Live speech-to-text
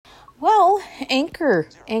Well, Anchor.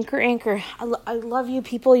 I love you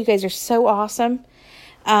people. You guys are so awesome.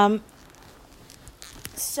 I'm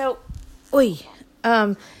so sorry.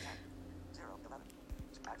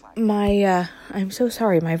 My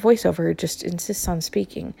voiceover just insists on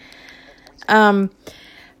speaking.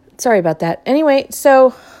 Sorry about that. Anyway,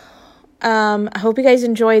 so, I hope you guys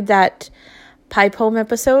enjoyed that pie poem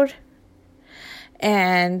episode.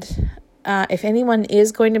 And, if anyone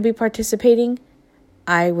is going to be participating,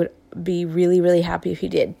 I would be really, really happy if you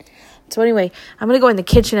did. So anyway, I'm going to go in the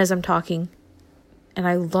kitchen as I'm talking. And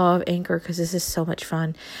I love Anchor because this is so much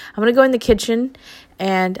fun. I'm going to go in the kitchen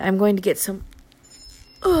and I'm going to get some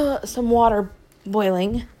water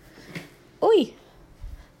boiling. Oy!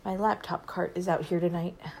 My laptop cart is out here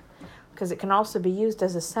tonight because it can also be used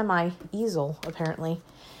as a semi-easel, apparently.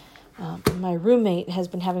 My roommate has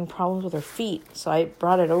been having problems with her feet, so I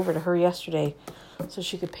brought it over to her yesterday so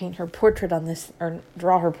she could paint her portrait on this, or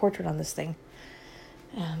draw her portrait on this thing.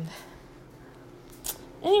 And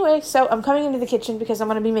anyway, so I'm coming into the kitchen because I'm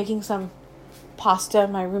going to be making some pasta.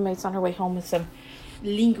 My roommate's on her way home with some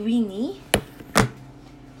linguine.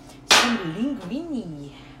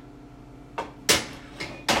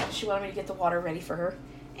 She wanted me to get the water ready for her.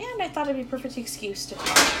 And I thought it'd be a perfect excuse to...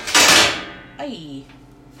 Aye.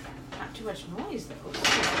 Not too much noise, though.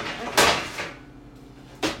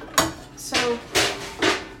 So,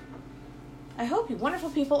 I hope you wonderful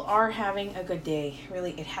people are having a good day.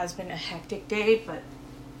 Really, it has been a hectic day, but...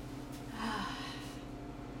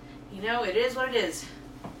 you know, it is what it is.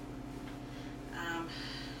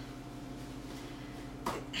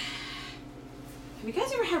 Have you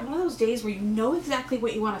guys ever had one of those days where you know exactly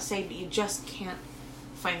what you want to say, but you just can't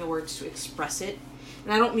find the words to express it?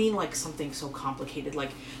 And I don't mean like something so complicated,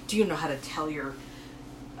 like, do you know how to tell your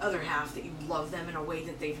other half that you love them in a way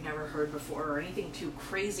that they've never heard before, or anything too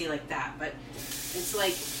crazy like that? But it's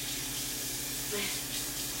like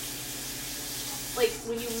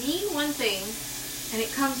when you mean one thing and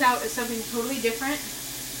it comes out as something totally different,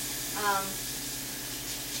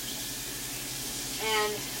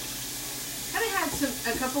 and kind of had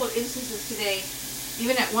a couple of instances today.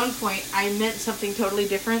 Even at one point, I meant something totally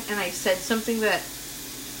different, and I said something that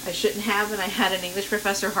I shouldn't have, and I had an English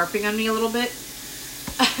professor harping on me a little bit.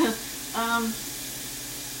 And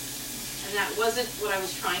that wasn't what I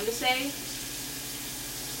was trying to say.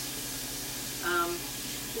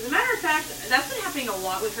 As a matter of fact, that's been happening a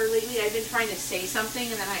lot with her lately. I've been trying to say something,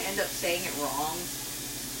 and then I end up saying it wrong.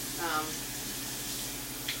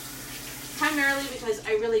 Primarily because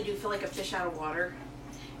I really do feel like a fish out of water.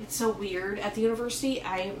 It's so weird. At the university,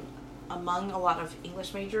 I'm among a lot of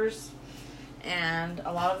English majors, and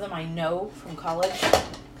a lot of them I know from college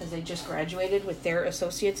because they just graduated with their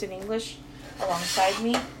associates in English alongside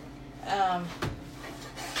me.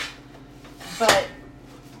 But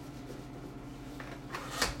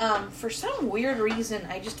for some weird reason,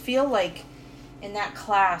 I just feel like in that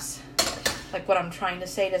class, like what I'm trying to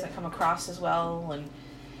say doesn't come across as well, and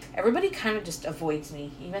everybody kind of just avoids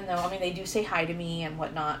me, even though, I mean, they do say hi to me and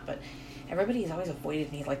whatnot, but everybody has always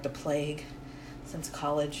avoided me like the plague since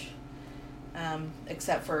college,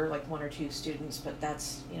 except for like one or two students, but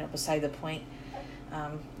that's, beside the point.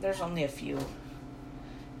 There's only a few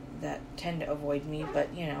that tend to avoid me, but,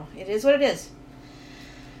 it is what it is.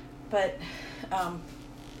 But,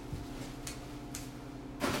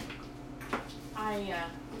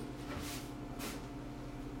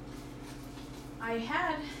 I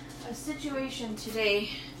had a situation today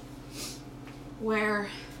where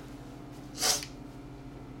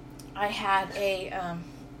I had I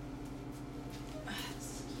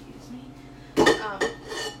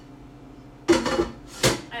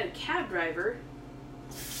had a cab driver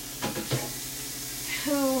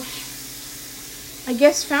who, I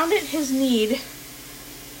guess, found it his need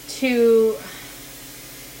to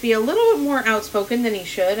be a little bit more outspoken than he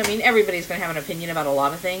should. I mean, everybody's going to have an opinion about a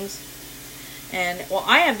lot of things. And, well,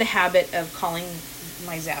 I have the habit of calling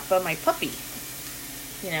my Zappa my puppy.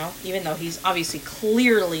 Even though he's obviously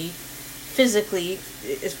clearly,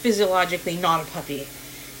 physiologically not a puppy.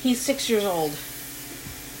 He's 6 years old.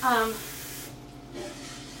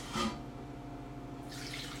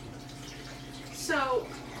 So,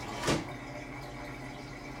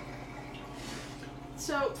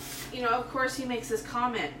 of course he makes this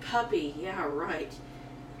comment, puppy, yeah, right.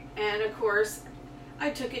 And, of course, I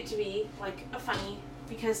took it to be, like, a funny,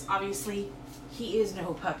 because obviously he is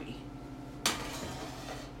no puppy.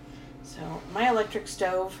 So, my electric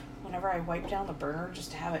stove, whenever I wipe down the burner just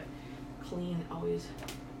to have it clean, it always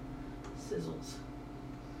sizzles.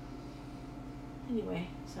 Anyway,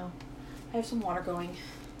 so I have some water going.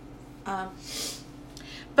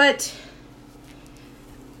 But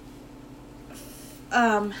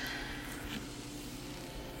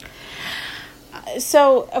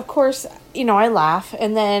So, of course, I laugh.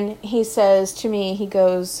 And then he says to me, he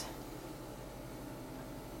goes,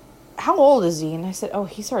 how old is he? And I said, oh,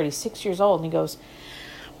 he's already 6 years old. And he goes,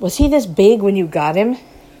 was he this big when you got him?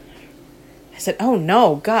 I said, oh,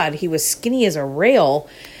 no, God, he was skinny as a rail.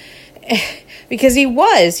 Because he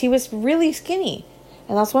was really skinny.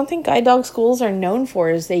 And that's one thing guide dog schools are known for,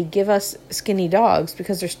 is they give us skinny dogs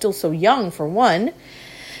because they're still so young, for one.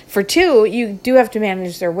 For two, you do have to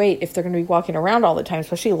manage their weight if they're going to be walking around all the time,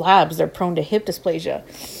 especially labs. They're prone to hip dysplasia.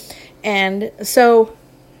 And so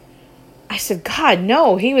I said, God,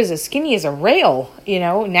 no, he was as skinny as a rail.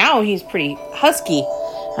 Now he's pretty husky.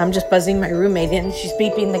 I'm just buzzing my roommate in. She's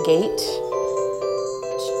beeping the gate.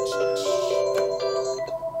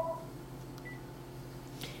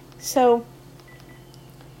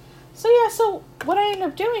 So what I end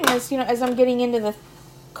up doing is, as I'm getting into the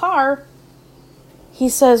car, he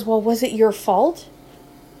says, well, was it your fault?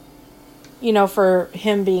 For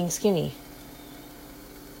him being skinny.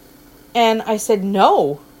 And I said,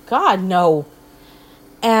 no, God, no.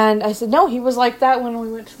 And I said, no, he was like that when I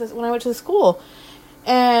went to the school.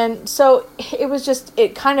 And so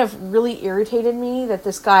it kind of really irritated me that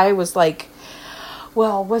this guy was like,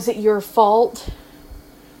 well, was it your fault?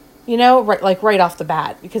 Right off the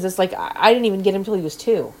bat, because it's like, I didn't even get him till he was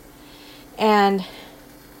 2. And,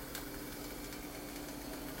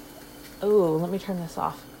 oh, let me turn this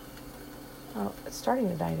off. Oh, it's starting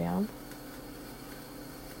to die down.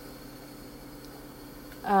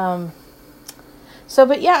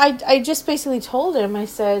 But yeah, I just basically told him, I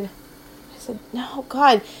said, no,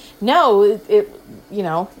 God, no,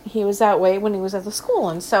 he was that way when he was at the school.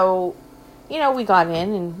 And so, we got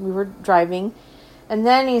in and we were driving. And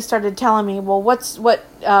then he started telling me, well, what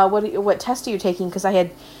test are you taking? Because I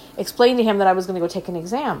had explained to him that I was going to go take an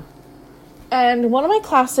exam. And one of my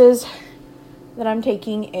classes that I'm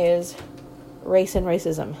taking is race and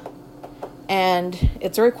racism. And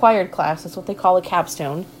it's a required class. It's what they call a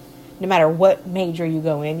capstone. No matter what major you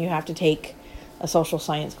go in, you have to take a social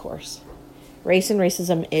science course. Race and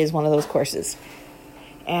racism is one of those courses.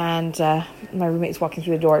 And my roommate's walking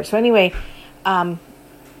through the door. So anyway,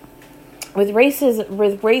 with race and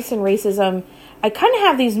racism, I kind of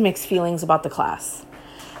have these mixed feelings about the class.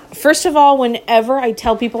 First of all, whenever I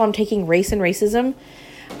tell people I'm taking race and racism,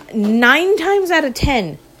 9 times out of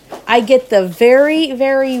 10, I get the very,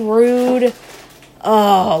 very rude,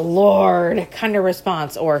 oh, Lord, kind of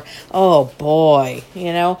response, or, oh, boy,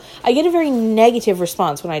 I get a very negative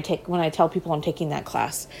response when I tell people I'm taking that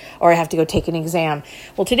class, or I have to go take an exam.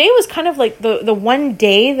 Well, today was kind of like the one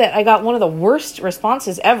day that I got one of the worst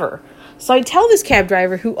responses ever. So I tell this cab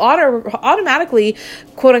driver, who automatically,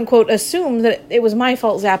 quote unquote, assumed that it was my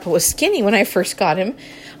fault Zappa was skinny when I first got him.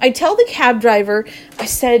 I tell the cab driver, I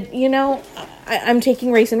said, I'm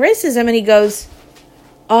taking race and racism. And he goes,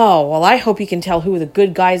 oh, well, I hope you can tell who the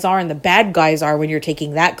good guys are and the bad guys are when you're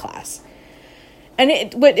taking that class.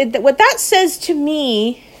 And what that says to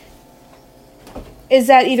me is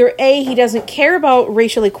that either A, he doesn't care about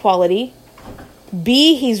racial equality,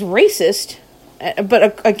 B, he's racist.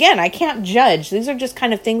 But again, I can't judge. These are just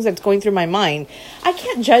kind of things that's going through my mind. I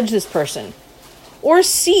can't judge this person. Or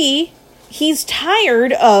C, he's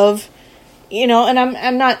tired of, and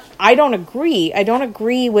I don't agree. I don't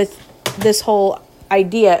agree with this whole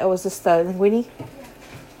idea. Was this the linguine?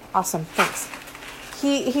 Awesome, thanks.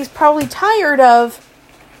 He's probably tired of,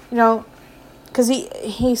 because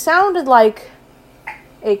he sounded like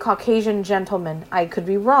a Caucasian gentleman. I could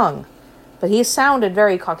be wrong, but he sounded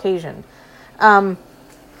very Caucasian.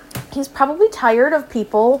 He's probably tired of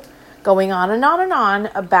people going on and on and on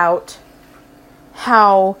about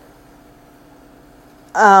how,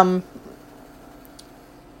 how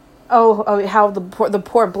the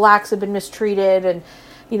poor blacks have been mistreated, and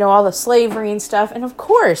all the slavery and stuff. And of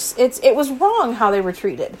course, it was wrong how they were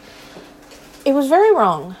treated. It was very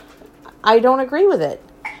wrong. I don't agree with it.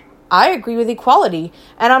 I agree with equality,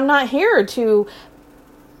 and I'm not here to.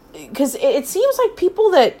 Because it seems like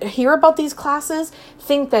people that hear about these classes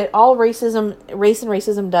think that all race and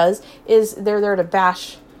racism does is they're there to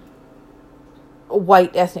bash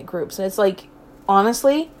white ethnic groups. And it's like,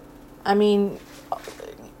 honestly, I mean,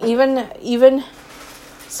 even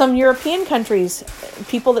some European countries,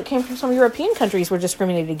 people that came from some European countries were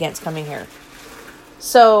discriminated against coming here.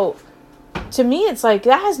 So to me, it's like,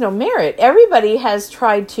 that has no merit. Everybody has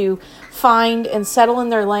tried to find and settle in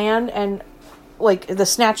their land, and like the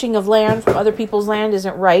snatching of land from other people's land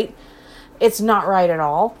isn't right. It's not right at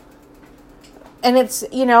all. And it's,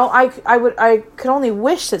 I could only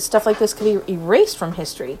wish that stuff like this could be erased from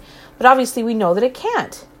history. But obviously we know that it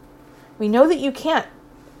can't. We know that you can't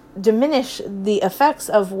diminish the effects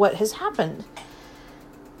of what has happened.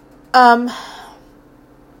 And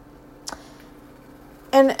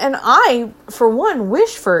I, for one,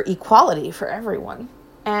 wish for equality for everyone.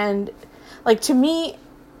 And, like, to me,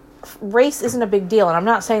 race isn't a big deal. And I'm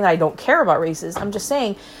not saying that I don't care about races. I'm just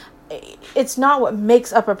saying it's not what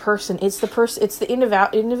makes up a person. It's the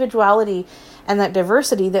individuality and that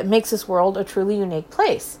diversity that makes this world a truly unique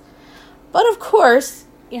place. But, of course,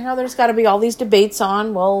 there's got to be all these debates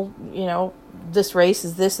on, well, this race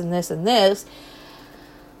is this and this and this.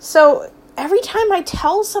 So every time I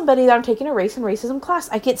tell somebody that I'm taking a race and racism class,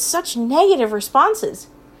 I get such negative responses.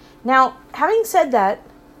 Now, having said that,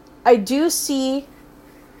 I do see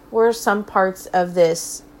where some parts of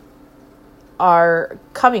this are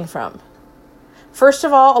coming from. First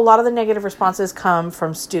of all, a lot of the negative responses come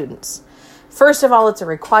from students. First of all, it's a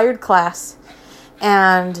required class,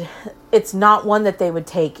 and it's not one that they would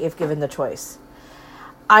take if given the choice.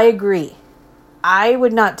 I agree. I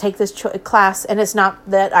would not take this class, and it's not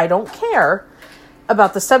that I don't care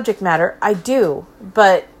about the subject matter. I do,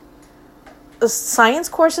 but science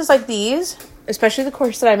courses like these, especially the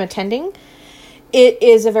course that I'm attending, it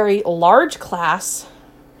is a very large class.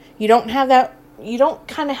 You don't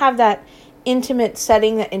kind of have that intimate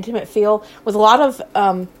setting, that intimate feel. With a lot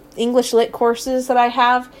of English lit courses that I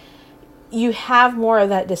have, you have more of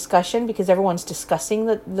that discussion because everyone's discussing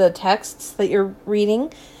the texts that you're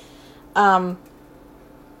reading.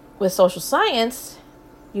 With social science,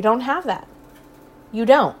 you don't have that. You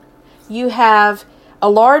don't. You have a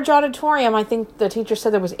large auditorium. I think the teacher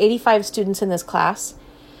said there was 85 students in this class.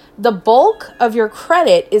 The bulk of your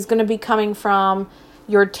credit is going to be coming from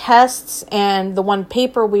your tests and the one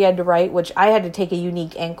paper we had to write, which I had to take a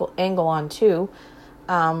unique angle on too,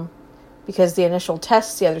 because the initial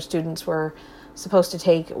tests the other students were supposed to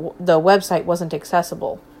take, the website wasn't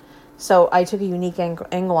accessible. So I took a unique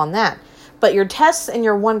angle on that. But your tests and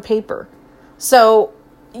your one paper. So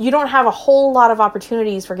you don't have a whole lot of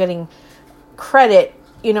opportunities for getting credit,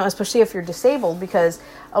 especially if you're disabled, because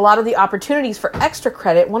a lot of the opportunities for extra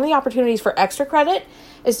credit, one of the opportunities for extra credit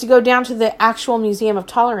is to go down to the actual Museum of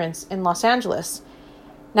Tolerance in Los Angeles.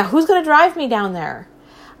 Now, who's going to drive me down there?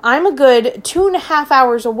 I'm a good 2.5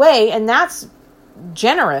 hours away, and that's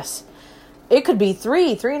generous. It could be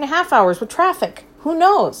 3.5 hours with traffic. Who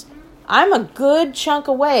knows? I'm a good chunk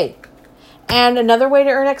away. And another way to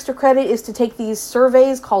earn extra credit is to take these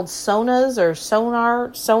surveys called SONA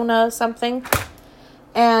something.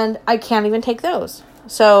 And I can't even take those.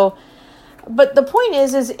 So, but the point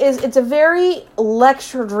is it's a very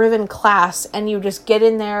lecture-driven class, and you just get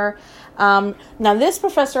in there. Now, this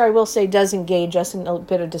professor, I will say, does engage us in a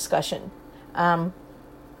bit of discussion.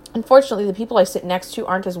 Unfortunately, the people I sit next to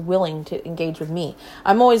aren't as willing to engage with me.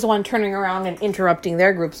 I'm always the one turning around and interrupting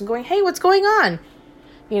their groups and going, hey, what's going on?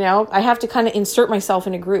 I have to kind of insert myself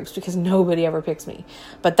into groups because nobody ever picks me.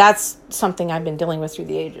 But that's something I've been dealing with through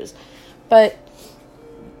the ages. But,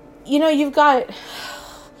 you've got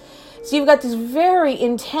these very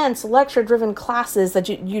intense lecture-driven classes that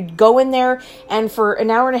you'd go in there, and for an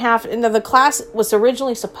hour and a half, and the class was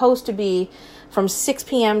originally supposed to be from 6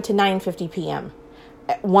 p.m. to 9:50 p.m.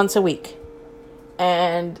 once a week.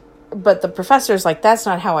 But the professor's like, that's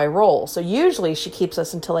not how I roll. So usually she keeps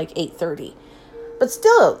us until like 8:30. But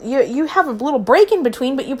still, you have a little break in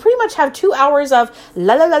between, but you pretty much have 2 hours of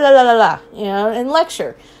la la la la la la la, and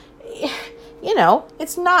lecture.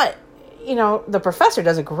 It's not, the professor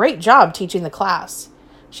does a great job teaching the class.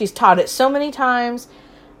 She's taught it so many times.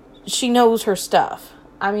 She knows her stuff.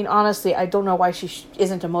 I mean, honestly, I don't know why she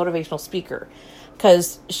isn't a motivational speaker,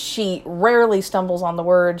 because she rarely stumbles on the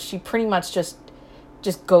words. She pretty much just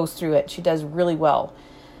goes through it. She does really well.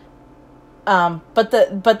 But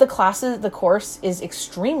the course is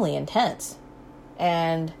extremely intense.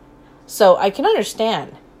 And so I can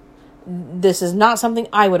understand this is not something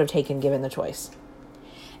I would have taken given the choice.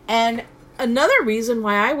 And another reason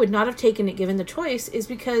why I would not have taken it given the choice is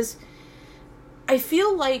because I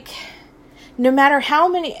feel like no matter how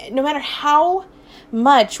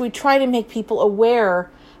much we try to make people aware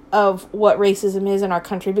of what racism is in our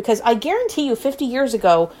country, because I guarantee you 50 years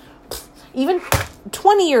ago, even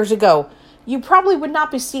 20 years ago, you probably would not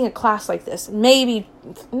be seeing a class like this. Maybe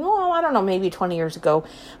 20 years ago.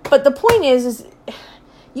 But the point is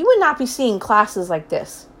you would not be seeing classes like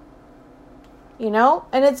this.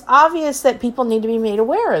 And it's obvious that people need to be made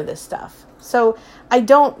aware of this stuff. So I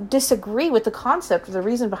don't disagree with the concept or the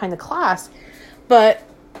reason behind the class, but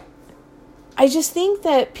I just think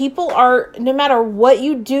that people are, no matter what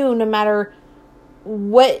you do, no matter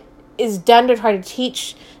what is done to try to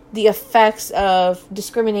teach the effects of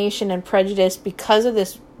discrimination and prejudice because of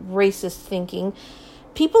this racist thinking,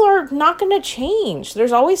 people are not going to change.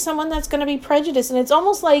 There's always someone that's going to be prejudiced. And it's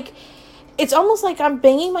almost like I'm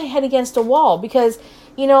banging my head against a wall because,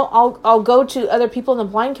 I'll go to other people in the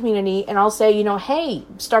blind community and I'll say, hey,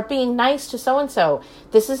 start being nice to so-and-so.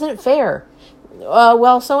 This isn't fair.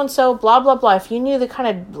 Well, so-and-so, blah, blah, blah. If you knew the kind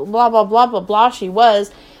of blah, blah, blah, blah, blah she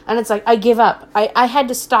was. And it's like, I give up. I had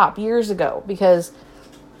to stop years ago because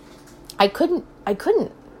I couldn't,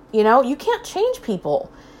 you can't change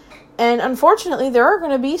people. And unfortunately, there are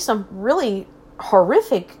going to be some really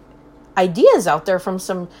horrific ideas out there from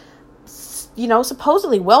some,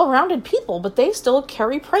 supposedly well-rounded people, but they still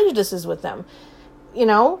carry prejudices with them,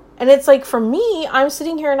 And it's like, for me, I'm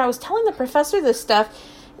sitting here and I was telling the professor this stuff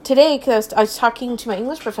today because I was talking to my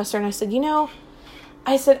English professor and I said,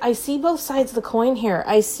 I see both sides of the coin here.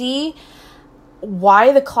 I see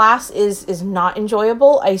why the class is not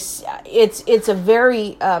enjoyable. It's a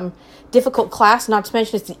very difficult class, not to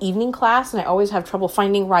mention it's the evening class, and I always have trouble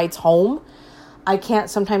finding rides home. I can't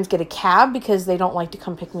sometimes get a cab because they don't like to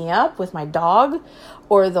come pick me up with my dog,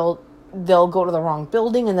 or they'll go to the wrong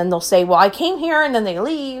building and then they'll say, well, I came here, and then they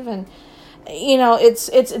leave. And, it's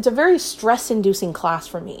a very stress-inducing class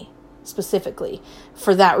for me, specifically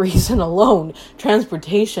for that reason alone.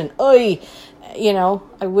 Transportation, I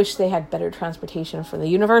wish they had better transportation for the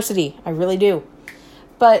university. I really do.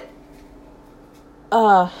 But,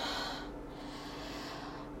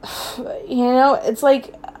 it's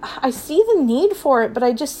like, I see the need for it, but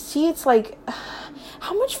I just see it's like,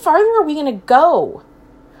 how much farther are we going to go?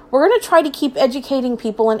 We're going to try to keep educating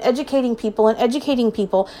people and educating people and educating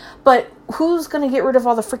people, but who's going to get rid of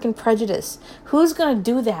all the freaking prejudice? Who's going to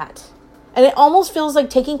do that? And it almost feels like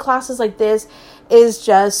taking classes like this is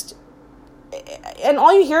just, and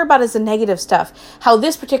all you hear about is the negative stuff. How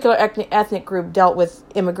this particular ethnic group dealt with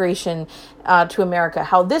immigration to America.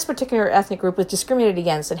 How this particular ethnic group was discriminated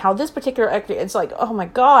against. And how this particular it's like, oh my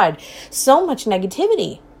God, so much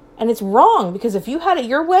negativity. And it's wrong, because if you had it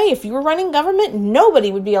your way, if you were running government,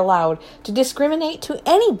 nobody would be allowed to discriminate to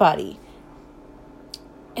anybody.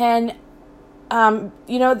 And,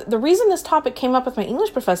 the reason this topic came up with my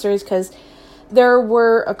English professor is because there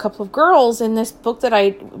were a couple of girls in this book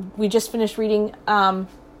that we just finished reading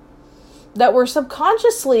that were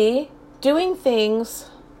subconsciously doing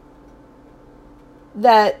things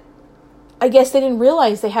that I guess they didn't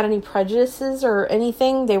realize they had any prejudices or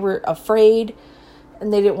anything. They were afraid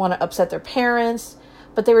and they didn't want to upset their parents,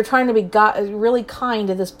 but they were trying to be really kind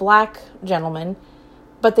to this black gentleman,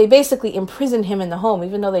 but they basically imprisoned him in the home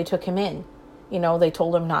even though they took him in. They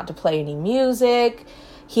told him not to play any music.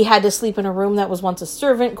 He had to sleep in a room that was once a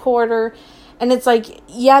servant quarter. And it's like,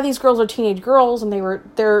 yeah, these girls are teenage girls and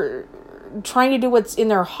they're trying to do what's in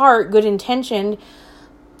their heart, good intentioned.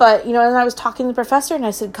 But, and I was talking to the professor and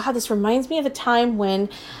I said, God, this reminds me of a time when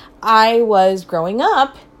I was growing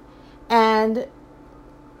up. And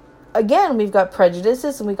again, we've got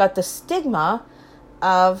prejudices and we've got the stigma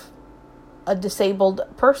of a disabled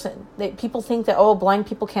person. People think that, blind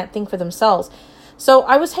people can't think for themselves. So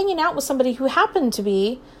I was hanging out with somebody who happened to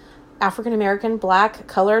be African-American, black,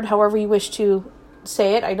 colored, however you wish to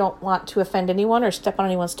say it. I don't want to offend anyone or step on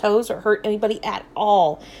anyone's toes or hurt anybody at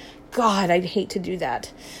all. God, I'd hate to do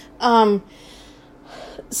that. But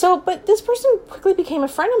this person quickly became a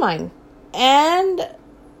friend of mine. And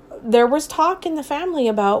there was talk in the family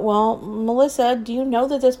about, well, Melissa, do you know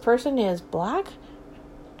that this person is black?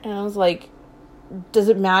 And I was like, does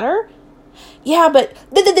it matter? Yeah, but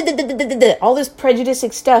all this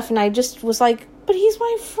prejudicing stuff. And I just was like, but he's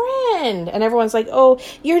my friend. And everyone's like, oh,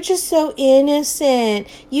 you're just so innocent.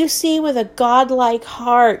 You see with a godlike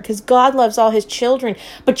heart because God loves all his children.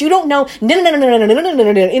 But you don't know. No.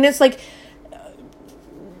 And it's like,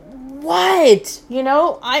 what?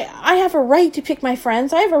 I have a right to pick my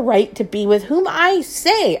friends. I have a right to be with whom I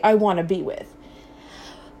say I want to be with.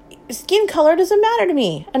 Skin color doesn't matter to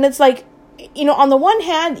me. And it's like, on the one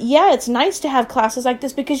hand, yeah, it's nice to have classes like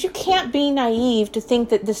this because you can't be naive to think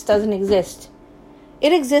that this doesn't exist.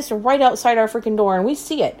 It exists right outside our freaking door and we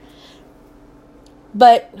see it.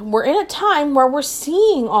 But we're in a time where we're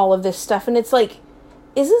seeing all of this stuff and it's like,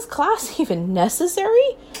 is this class even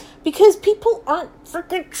necessary? Because people aren't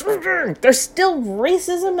freaking children. There's still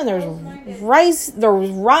racism and there's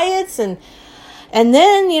riots and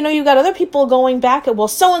then, you got other people going back at, well,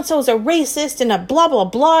 so-and-so is a racist and a blah, blah,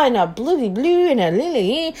 blah, and a blue and a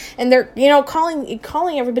lily. And they're,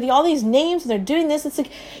 calling everybody all these names and they're doing this. It's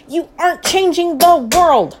like, you aren't changing the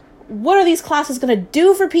world. What are these classes going to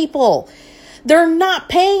do for people? They're not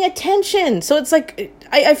paying attention. So it's like,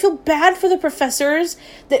 I feel bad for the professors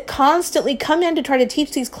that constantly come in to try to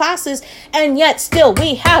teach these classes. And yet still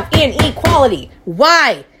we have inequality.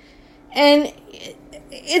 Why? And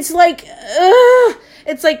it's like,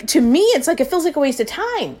 to me, it's like, it feels like a waste of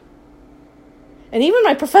time. And even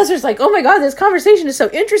my professor's like, oh my God, this conversation is so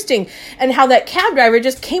interesting. And how that cab driver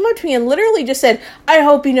just came up to me and literally just said, I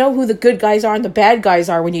hope you know who the good guys are and the bad guys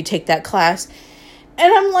are when you take that class.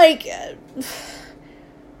 And I'm like,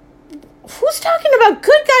 who's talking about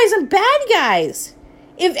good guys and bad guys?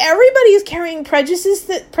 If everybody is carrying prejudice,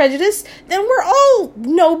 then we're all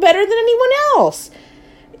no better than anyone else.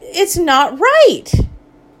 It's not right.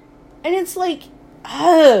 And it's like,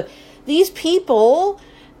 these people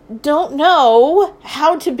don't know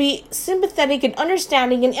how to be sympathetic and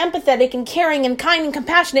understanding and empathetic and caring and kind and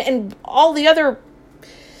compassionate and all the other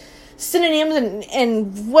synonyms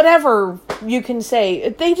and whatever you can say.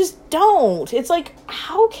 They just don't. It's like,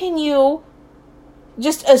 how can you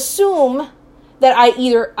just assume that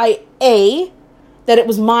that it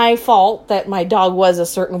was my fault that my dog was a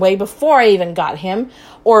certain way before I even got him,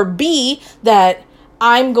 or B, that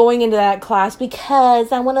I'm going into that class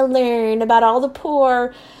because I want to learn about all the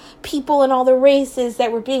poor people and all the races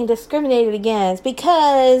that were being discriminated against,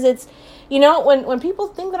 because it's, when people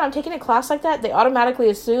think that I'm taking a class like that, they automatically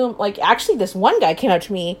assume, like, actually this one guy came up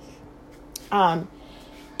to me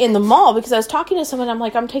in the mall because I was talking to someone. I'm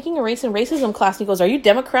like, I'm taking a race and racism class, and he goes, are you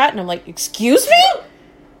Democrat? And I'm like, excuse me?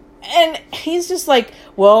 And he's just like,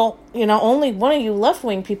 well, only one of you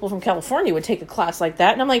left-wing people from California would take a class like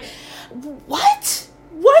that. And I'm like, what?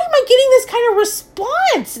 Why am I getting this kind of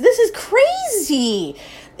response? This is crazy.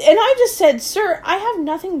 And I just said, sir, I have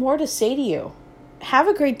nothing more to say to you. Have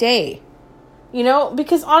a great day.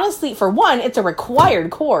 Because honestly, for one, it's a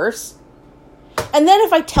required course. And then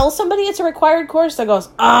if I tell somebody it's a required course, that goes,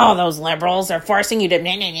 oh, those liberals are forcing you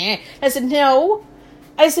to... I said, no.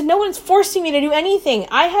 No one's forcing me to do anything.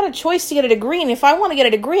 I had a choice to get a degree, and if I want to get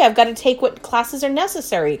a degree, I've got to take what classes are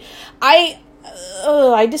necessary. I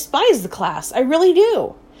despise the class. I really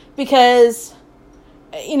do. Because,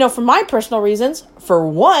 for my personal reasons, for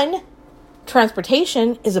one,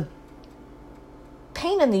 transportation is a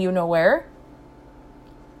pain in the you-know-where.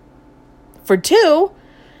 For two,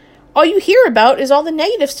 all you hear about is all the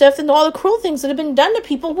negative stuff and all the cruel things that have been done to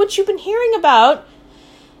people, which you've been hearing about.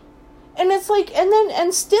 And it's like,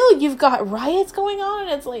 and still you've got riots going on,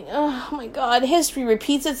 and it's like, oh my God, history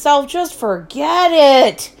repeats itself, just forget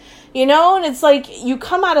it. And it's like, you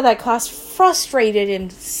come out of that class frustrated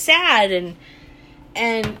and sad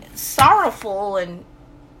and sorrowful, and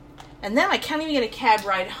then I can't even get a cab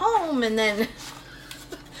ride home, and then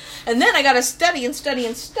I gotta study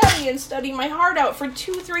my heart out for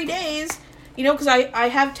 2-3 days, because I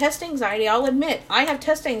have test anxiety. I'll admit, I have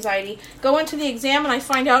test anxiety. Go into the exam and I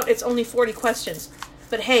find out it's only 40 questions.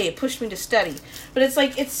 But hey, it pushed me to study. But it's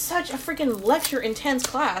like, it's such a freaking lecture intense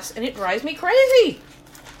class, and it drives me crazy.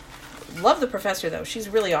 Love the professor though. She's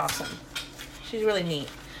really awesome. She's really neat.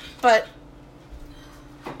 But,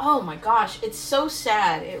 oh my gosh, it's so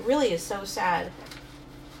sad. It really is so sad.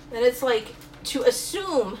 That it's like, to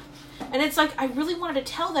assume, and it's like, I really wanted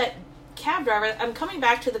to tell that cab driver, I'm coming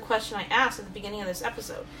back to the question I asked at the beginning of this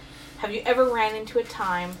episode. Have you ever ran into a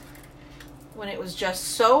time when it was just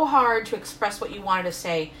so hard to express what you wanted to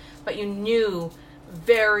say, but you knew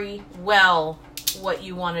very well what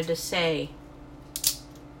you wanted to say?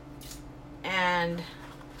 And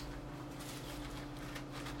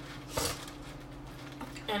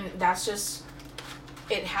that's just,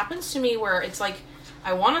 it happens to me where it's like,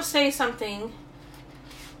 I want to say something,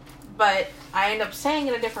 but I end up saying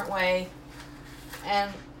it a different way,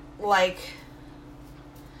 and like,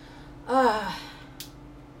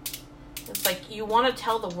 it's like you want to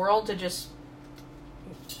tell the world to just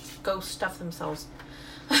go stuff themselves.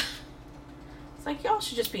 It's like, y'all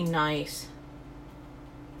should just be nice.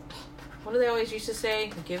 What do they always used to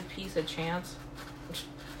say? Give peace a chance.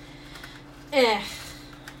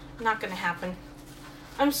 Not gonna happen.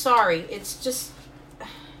 I'm sorry. It's just,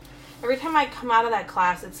 every time I come out of that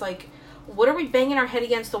class, it's like, what are we banging our head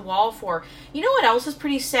against the wall for? You know what else is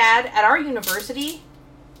pretty sad? At our university,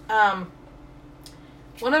 one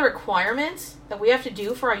of the requirements that we have to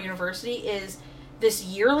do for our university is this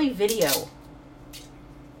yearly video.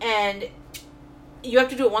 And you have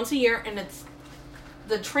to do it once a year, and it's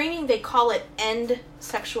the training, they call it End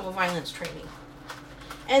Sexual Violence Training.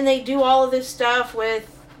 And they do all of this stuff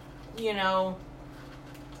with,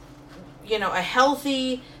 a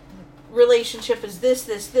healthy relationship is this.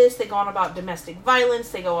 They go on about domestic violence.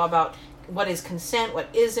 They go about what is consent, what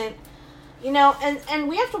isn't. And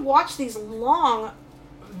we have to watch these long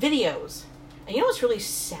videos. And you know what's really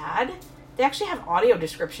sad? They actually have audio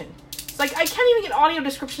description. It's like, I can't even get audio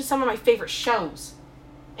description of some of my favorite shows.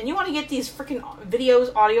 And you want to get these freaking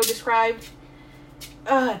videos audio described?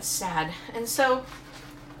 it's sad. And so,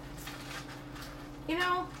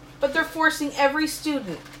 but they're forcing every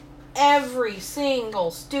single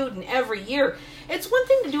student every year. It's one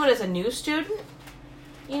thing to do it as a new student,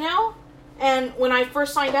 and when I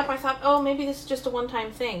first signed up, I thought, oh, maybe this is just a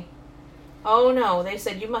one-time thing. Oh no, they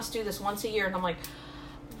said you must do this once a year, and I'm like,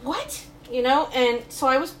 what? And so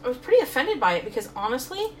I was pretty offended by it, because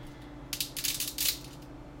honestly,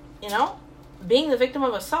 being the victim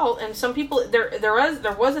of assault, and some people, there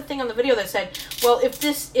was a thing on the video that said, well, if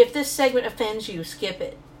this segment offends you, skip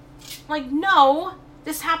it. I'm like, no,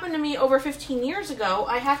 this happened to me over 15 years ago.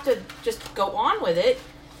 I have to just go on with it.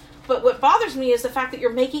 But what bothers me is the fact that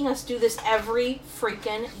you're making us do this every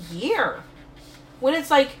freaking year. When it's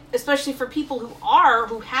like, especially for people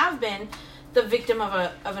who have been the victim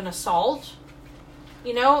of an assault,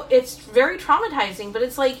 it's very traumatizing, but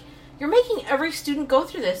it's like, you're making every student go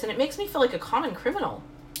through this, and it makes me feel like a common criminal.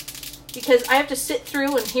 Because I have to sit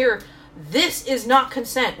through and hear, this is not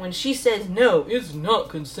consent, when she says, no, it's not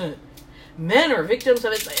consent. Men are victims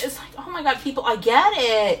of it. It's like, oh my God, people, I get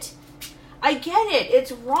it.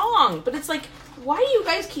 It's wrong. But it's like, why do you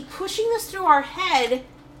guys keep pushing this through our head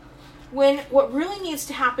when what really needs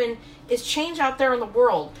to happen is change out there in the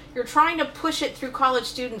world? You're trying to push it through college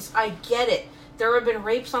students. I get it. There have been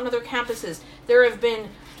rapes on other campuses. There have been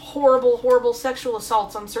horrible, horrible sexual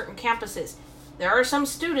assaults on certain campuses. There are some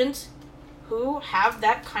students who have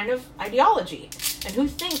that kind of ideology and who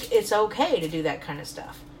think it's okay to do that kind of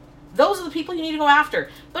stuff. Those are the people you need to go after.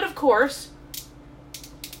 But of course,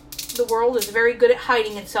 the world is very good at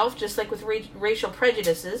hiding itself, just like with racial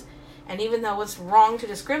prejudices. And even though it's wrong to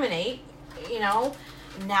discriminate,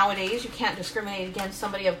 nowadays you can't discriminate against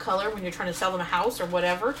somebody of color when you're trying to sell them a house or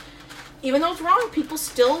whatever. Even though it's wrong, people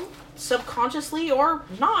still, subconsciously or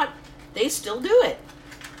not, they still do it.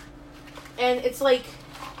 And it's like,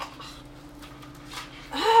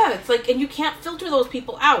 and you can't filter those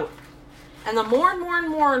people out. And the more and more and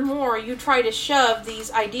more and more you try to shove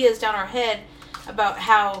these ideas down our head about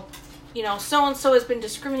how, so-and-so has been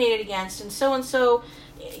discriminated against, and so-and-so,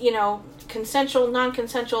 consensual,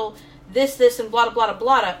 non-consensual, this, and blah, blah,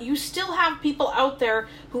 blah, blah, you still have people out there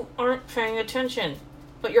who aren't paying attention.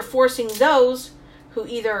 But you're forcing those who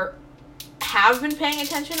either have been paying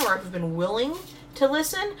attention or have been willing to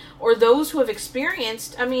listen, or those who have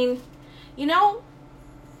experienced, I may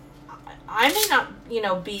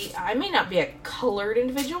not be a colored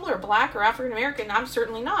individual or black or African American. I'm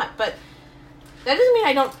certainly not. But that doesn't mean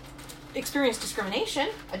I don't experience discrimination,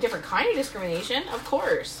 a different kind of discrimination, of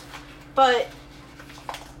course. But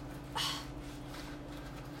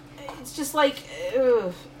it's just like,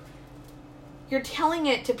 ugh. You're telling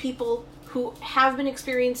it to people who have been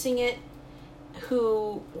experiencing it,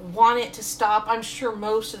 who want it to stop. I'm sure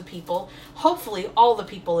most of the people, hopefully all the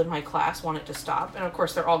people in my class want it to stop. And of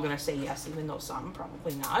course they're all going to say yes, even though some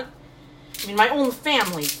probably not. I mean, my own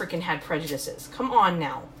family freaking had prejudices. Come on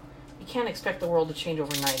now. You can't expect the world to change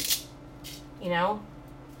overnight.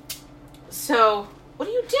 So, what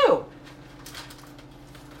do?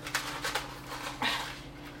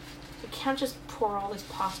 You can't just pour all this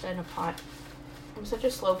pasta in a pot. I'm such a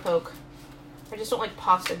slowpoke. I just don't like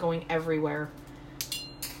pasta going everywhere.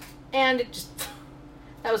 And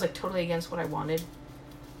that was like totally against what I wanted.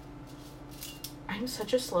 I'm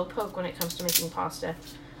such a slowpoke when it comes to making pasta.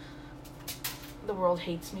 The world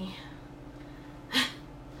hates me.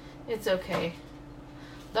 It's okay.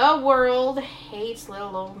 The world hates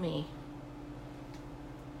little old me.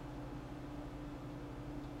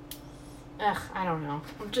 I don't know.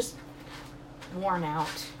 I'm just worn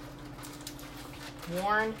out.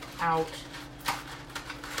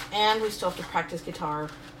 And we still have to practice guitar,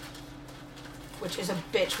 which is a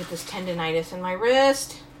bitch with this tendonitis in my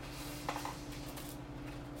wrist.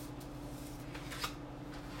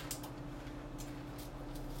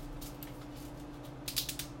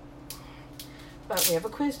 But we have a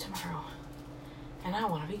quiz tomorrow, and I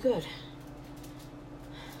want to be good.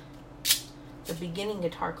 The beginning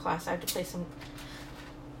guitar class, I have to play some...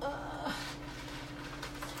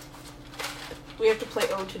 we have to play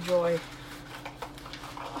Ode to Joy.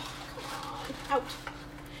 Oh, come on. Out.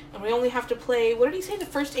 And we only have to play, what did he say, the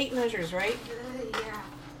first 8 measures, right? Yeah.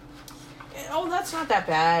 Oh, that's not that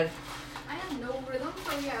bad. I have no rhythm,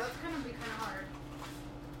 so yeah, that's gonna be kind of hard.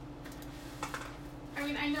 I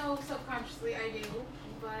mean, I know subconsciously I do,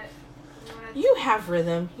 but... You have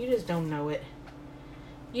rhythm. You just don't know it.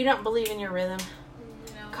 You don't believe in your rhythm.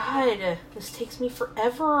 No. God, this takes me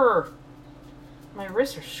forever. My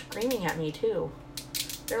wrists are screaming at me, too.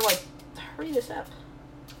 They're like, hurry this up.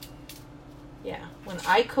 Yeah, when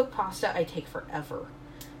I cook pasta, I take forever.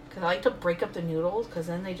 Because I like to break up the noodles, because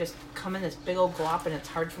then they just come in this big old glop, and it's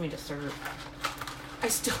hard for me to serve. I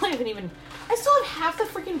still have half the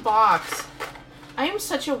freaking box. I am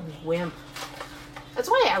such a wimp. That's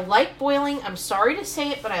why I like boiling. I'm sorry to say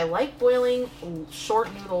it, but I like boiling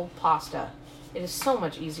short noodle pasta. It is so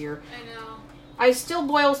much easier. I know. I still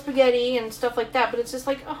boil spaghetti and stuff like that, but it's just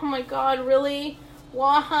like, oh my god, really?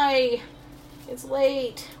 Why? It's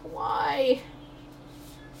late. Why?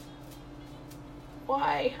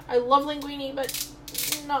 Why? I love linguine, but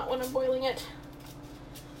not when I'm boiling it.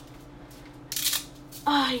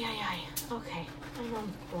 Ay, ay, ay. Okay.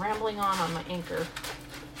 I'm rambling on my anchor.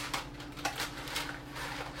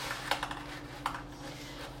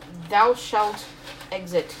 Thou shalt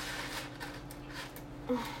exit.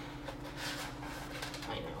 I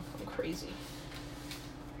know, I'm crazy.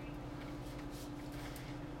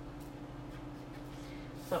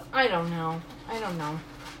 So, I don't know.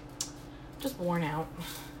 Just worn out.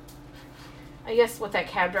 I guess what that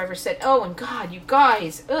cab driver said. Oh, and God, you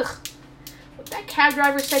guys. Ugh. What that cab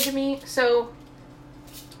driver said to me. So,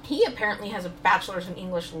 he apparently has a bachelor's in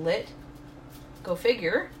English Lit. Go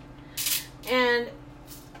figure. And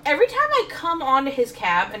every time I come onto his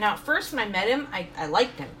cab, and now at first when I met him, I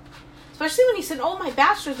liked him. Especially when he said, oh, my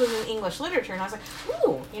bachelor's was in English literature. And I was like,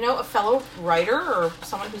 ooh, a fellow writer or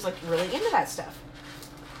someone who's like really into that stuff.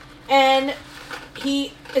 And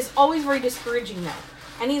he is always very discouraging though.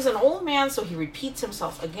 And he's an old man, so he repeats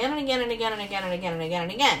himself again and again and again and again and again and again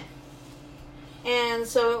and again. And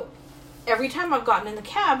so every time I've gotten in the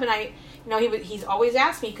cab, and he's always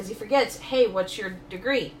asked me, because he forgets, hey, what's your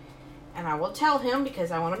degree? And I will tell him,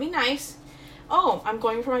 because I want to be nice, oh, I'm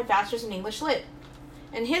going for my bachelor's in English Lit.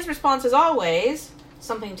 And his response is always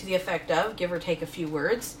something to the effect of, give or take a few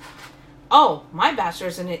words, oh, my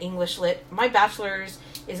bachelor's in English Lit, my bachelor's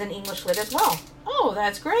is in English Lit as well. Oh,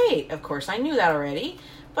 that's great. Of course, I knew that already,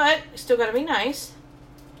 but still got to be nice.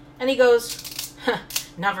 And he goes,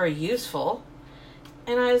 not very useful.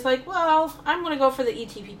 And I was like, well, I'm going to go for the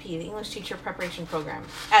ETPP, the English Teacher Preparation Program,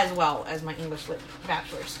 as well as my English Lit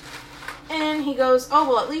bachelor's. And he goes, oh,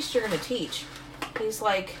 well, at least you're going to teach. He's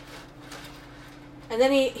like, and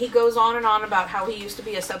then he goes on and on about how he used to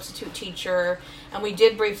be a substitute teacher. And we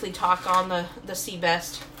did briefly talk on the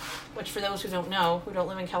CBEST, which for those who don't know, who don't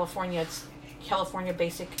live in California, it's California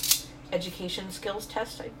Basic Education Skills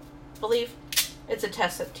Test, I believe. It's a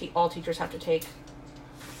test that all teachers have to take,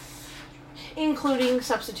 including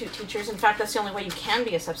substitute teachers. In fact, that's the only way you can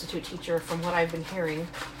be a substitute teacher from what I've been hearing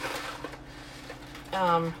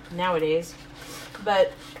nowadays.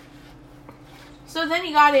 But so then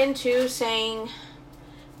he got into saying,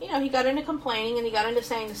 he got into complaining, and he got into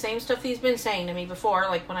saying the same stuff he's been saying to me before,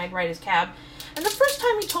 like when I'd ride his cab. And the first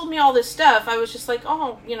time he told me all this stuff, I was just like,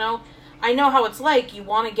 oh, I know how it's like. You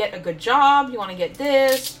want to get a good job, you want to get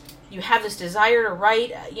this, you have this desire to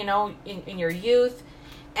write, in your youth,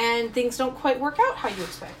 and things don't quite work out how you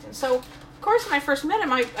expect. And so, of course, when I first met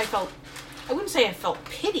him, I wouldn't say I felt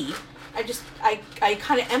pity, I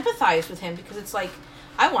kind of empathized with him, because it's like,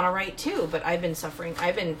 I want to write too, but I've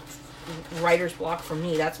been writer's block for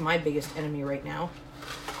me. That's my biggest enemy right now.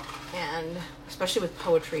 And especially with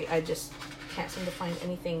poetry, I just can't seem to find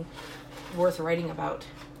anything worth writing about.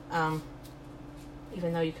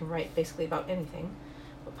 Even though you can write basically about anything.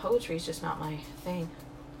 But poetry is just not my thing.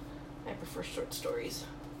 I prefer short stories.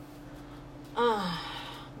 But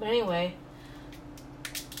anyway.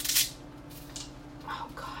 Oh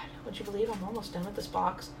God, would you believe I'm almost done with this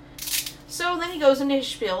box? So then he goes into his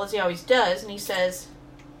spiel, as he always does, and he says,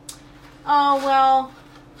 oh, well,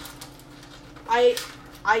 I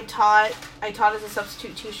taught as a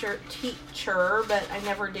substitute teacher, but I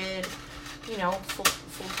never did,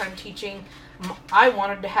 full-time teaching. I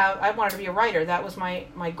wanted to be a writer. That was my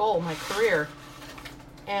goal, my career.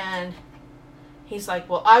 And he's like,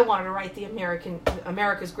 well, I wanted to write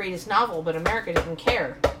America's greatest novel, but America didn't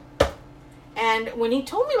care. And when he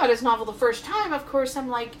told me about his novel the first time, of course, I'm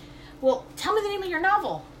like, well, tell me the name of your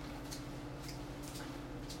novel.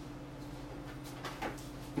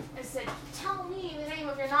 I said, tell me the name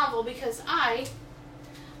of your novel, because I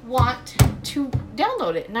want to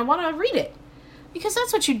download it and I want to read it. Because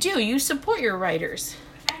that's what you do. You support your writers.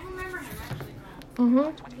 I remember him actually.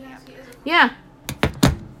 Mm-hmm. Yes, he is a Yeah.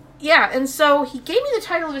 Yeah, and so he gave me the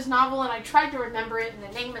title of his novel, and I tried to remember it, and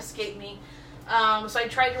the name escaped me. So I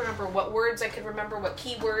tried to remember what words I could remember, what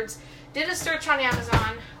keywords. Did a search on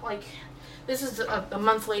Amazon. Like, this is a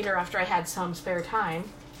month later after I had some spare time.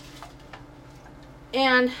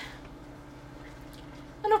 And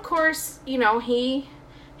of course,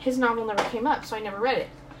 his novel never came up, so I never read it.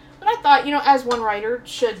 But I thought, as one writer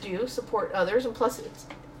should do, support others, and plus it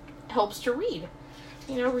helps to read.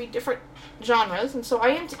 read different genres. And so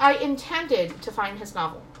I intended to find his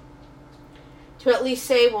novel. To at least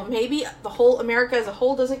say, well, maybe the whole America as a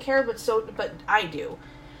whole doesn't care, but I do.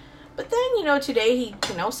 But then, today he,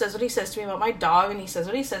 says what he says to me about my dog, and he says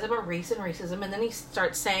what he says about race and racism, and then he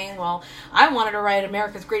starts saying, well, I wanted to write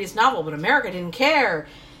America's greatest novel, but America didn't care.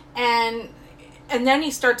 And then he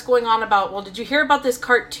starts going on about, well, did you hear about this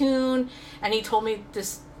cartoon? And he told me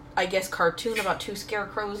this, I guess, cartoon about two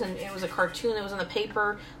scarecrows, and it was a cartoon that was in the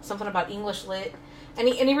paper, something about English lit. And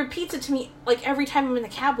he repeats it to me, like, every time I'm in the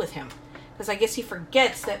cab with him. Because I guess he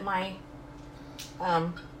forgets that my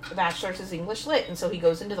bachelor's is English lit. And so he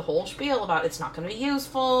goes into the whole spiel about it's not going to be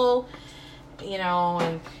useful,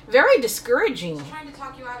 and very discouraging. He's trying to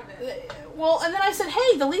talk you out of it. Well, and then I said,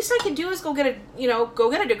 hey, the least I could do is go get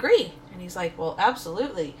a degree. And he's like, well,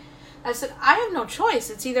 absolutely. I said, I have no choice.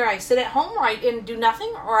 It's either I sit at home and do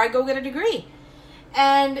nothing, or I go get a degree.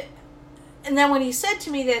 And then when he said to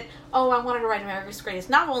me that, oh, I wanted to write America's greatest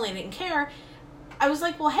novel and I didn't care, I was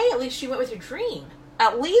like, well, hey, at least you went with your dream.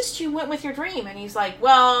 At least you went with your dream. And he's like,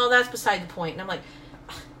 well, that's beside the point. And I'm like,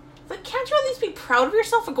 can't you at least be proud of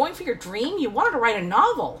yourself for going for your dream? You wanted to write a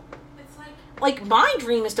novel. It's like my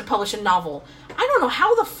dream is to publish a novel. I don't know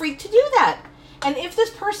how the freak to do that. And if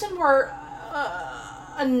this person were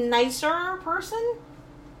a nicer person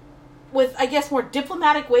with, I guess, more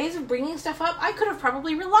diplomatic ways of bringing stuff up, I could have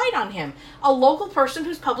probably relied on him. A local person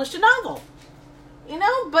who's published a novel.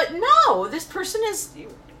 But no, this person is,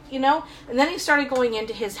 and then he started going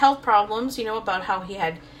into his health problems, about how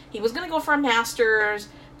he was going to go for a master's,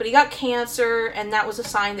 but he got cancer, and that was a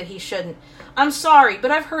sign that he shouldn't. I'm sorry, but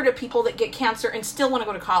I've heard of people that get cancer and still want to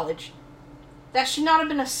go to college. That should not have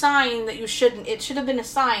been a sign that you shouldn't. It should have been a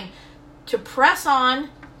sign to press on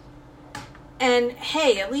and,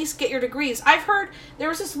 hey, at least get your degrees. I've heard there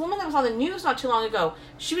was this woman that was on the news not too long ago.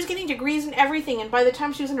 She was getting degrees in everything, and by the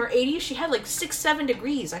time she was in her 80s, she had like 6, 7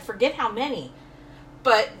 degrees. I forget how many.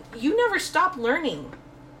 But you never stop learning.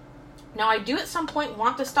 Now, I do at some point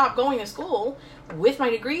want to stop going to school with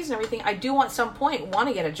my degrees and everything. I do at some point want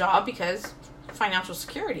to get a job because financial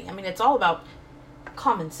security. I mean, it's all about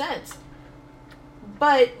common sense.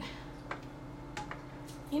 But,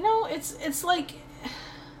 it's like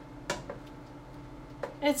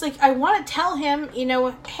I want to tell him,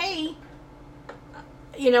 hey,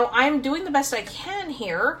 I'm doing the best I can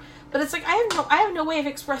here, but it's like I have no way of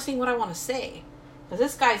expressing what I want to say. Because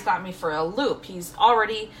this guy's got me for a loop. He's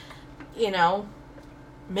already,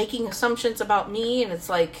 making assumptions about me, and it's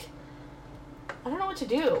like, I don't know what to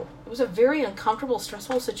do. It was a very uncomfortable,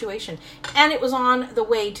 stressful situation. And it was on the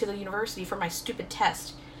way to the university for my stupid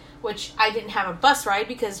test, which I didn't have a bus ride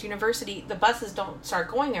because university, the buses don't start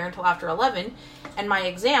going there until after 11, and my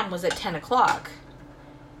exam was at 10 o'clock.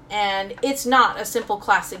 And it's not a simple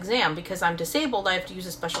class exam because I'm disabled. I have to use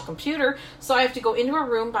a special computer, so I have to go into a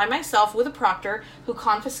room by myself with a proctor who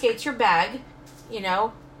confiscates your bag,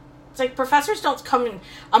 It's like professors don't come and,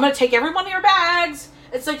 I'm going to take every one of your bags.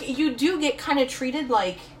 It's like you do get kind of treated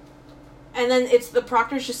like, and then it's the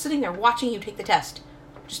proctor's just sitting there watching you take the test.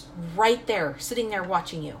 Just right there, sitting there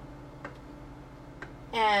watching you.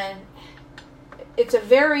 And it's a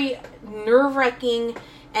very nerve-wracking,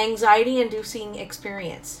 anxiety-inducing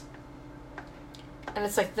experience. And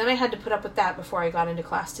it's like, then I had to put up with that before I got into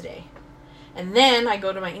class today. And then I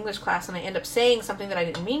go to my English class and I end up saying something that I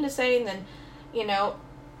didn't mean to say, and then,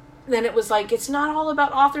 then it was like, it's not all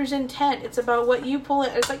about author's intent. It's about what you pull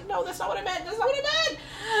it. It's like, no, that's not what I meant. That's not what I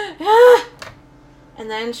meant. And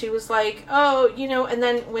then she was like, oh, and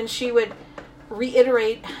then when she would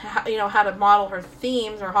reiterate, how to model her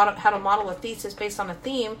themes or how to model a thesis based on a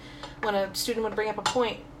theme, when a student would bring up a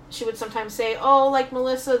point, she would sometimes say, oh, like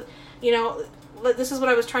Melissa, this is what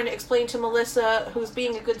I was trying to explain to Melissa, who's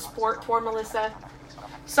being a good sport for Melissa.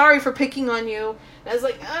 Sorry for picking on you. And I was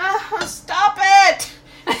like, stop it!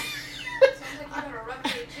 Sounds like you had a rough day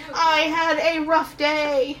too. I had a rough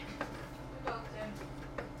day. We both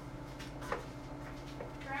did.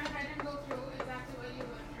 Grant, I didn't go through exactly what you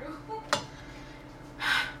went through.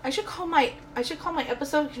 I should call my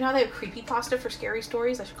episode, how they have creepypasta for scary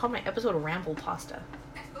stories? I should call my episode Ramble Pasta.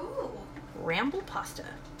 Ooh. Ramble Pasta.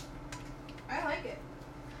 I like it.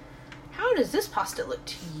 How does this pasta look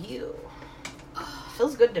to you?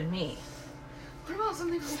 Feels good to me. What about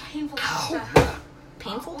something with painful Ow. pasta?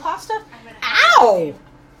 Painful pasta? I'm gonna Ow!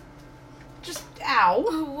 Just ow.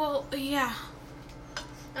 Oh, well, yeah.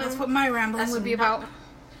 That's what my rambling would be about.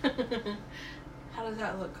 How does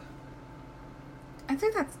that look? I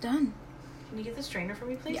think that's done. Can you get the strainer for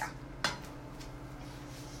me, please? Yeah.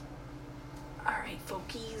 Alright,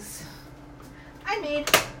 folkies. I made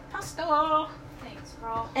pasta. Thanks,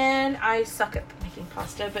 girl. And I suck at making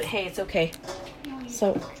pasta, but hey, it's okay. No, you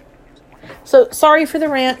So sorry for the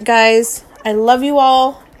rant, guys. I love you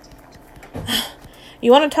all.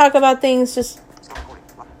 You want to talk about things, just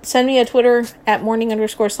send me a Twitter at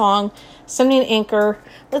morning_song. Send me an Anchor.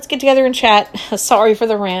 Let's get together and chat. Sorry for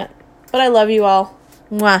the rant, but I love you all.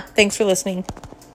 Mwah. Thanks for listening.